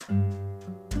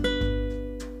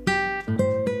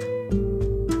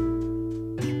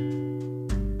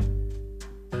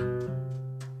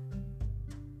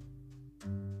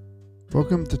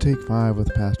Welcome to Take 5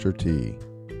 with Pastor T.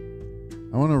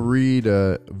 I want to read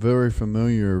a very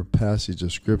familiar passage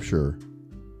of Scripture,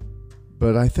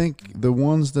 but I think the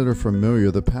ones that are familiar,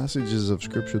 the passages of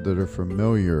Scripture that are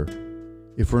familiar,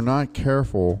 if we're not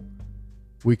careful,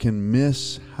 we can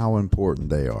miss how important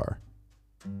they are.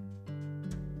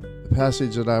 The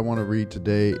passage that I want to read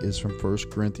today is from 1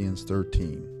 Corinthians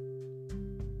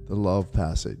 13, the love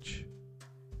passage.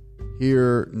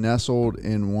 Here, nestled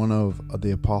in one of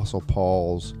the Apostle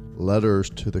Paul's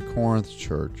letters to the Corinth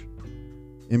church,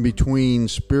 in between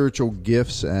spiritual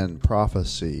gifts and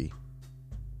prophecy,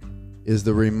 is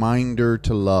the reminder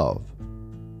to love,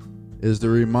 is the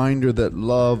reminder that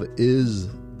love is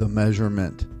the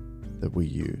measurement that we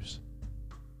use.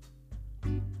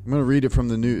 I'm going to read it from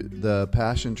the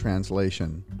Passion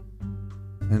Translation.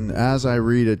 And as I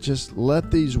read it, just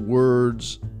let these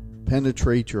words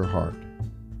penetrate your heart.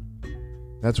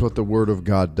 That's what the Word of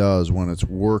God does when it's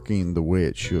working the way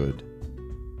it should.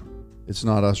 It's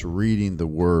not us reading the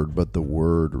Word, but the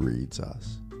Word reads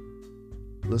us.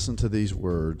 Listen to these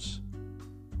words.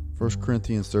 1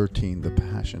 Corinthians 13, the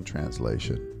Passion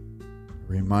Translation.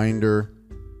 A reminder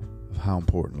of how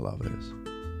important love is.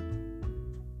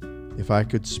 If I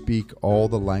could speak all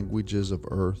the languages of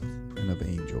earth and of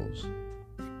angels,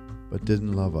 but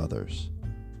didn't love others,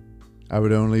 I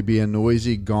would only be a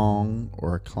noisy gong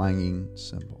or a clanging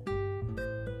cymbal.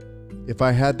 If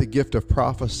I had the gift of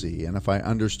prophecy, and if I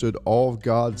understood all of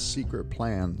God's secret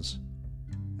plans,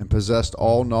 and possessed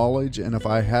all knowledge, and if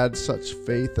I had such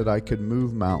faith that I could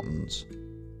move mountains,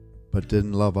 but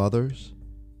didn't love others,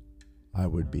 I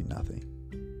would be nothing.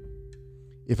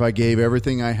 If I gave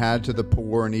everything I had to the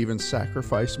poor and even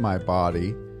sacrificed my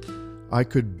body, I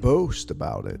could boast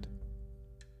about it.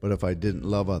 But if I didn't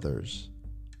love others,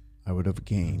 I would have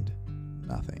gained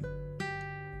nothing.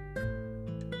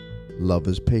 Love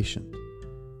is patient.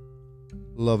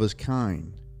 Love is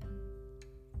kind.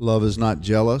 Love is not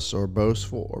jealous or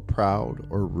boastful or proud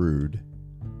or rude.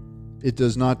 It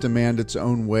does not demand its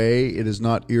own way. It is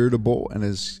not irritable and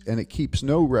it keeps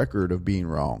no record of being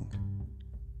wrong.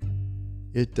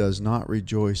 It does not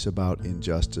rejoice about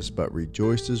injustice, but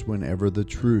rejoices whenever the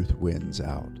truth wins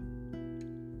out.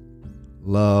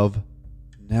 Love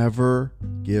never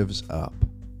gives up,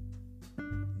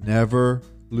 never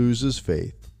loses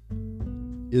faith,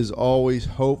 is always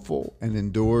hopeful, and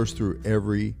endures through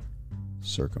every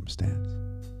circumstance.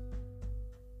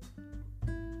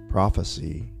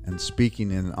 Prophecy and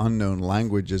speaking in unknown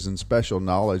languages and special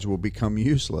knowledge will become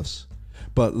useless,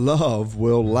 but love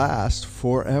will last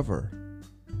forever.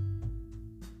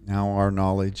 Now our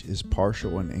knowledge is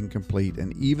partial and incomplete,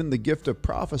 and even the gift of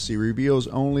prophecy reveals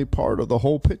only part of the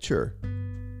whole picture.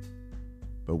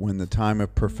 But when the time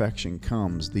of perfection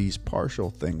comes, these partial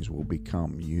things will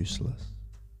become useless.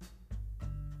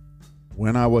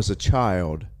 When I was a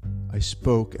child, I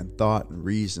spoke and thought and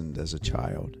reasoned as a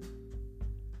child.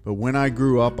 But when I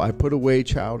grew up, I put away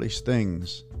childish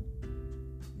things.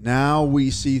 Now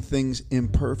we see things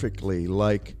imperfectly,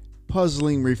 like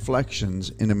puzzling reflections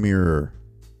in a mirror.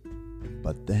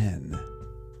 But then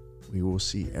we will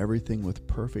see everything with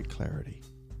perfect clarity.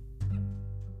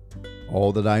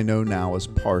 All that I know now is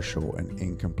partial and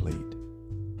incomplete.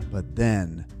 But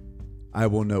then I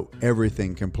will know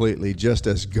everything completely, just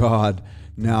as God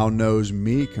now knows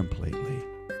me completely.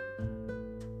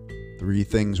 3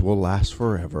 things will last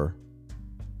forever: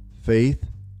 faith,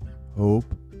 hope,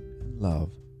 and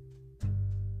love.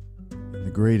 And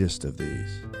the greatest of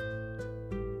these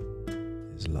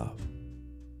is love.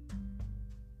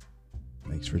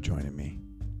 Thanks for joining me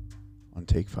on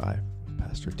Take 5 with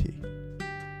Pastor T.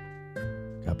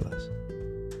 God bless.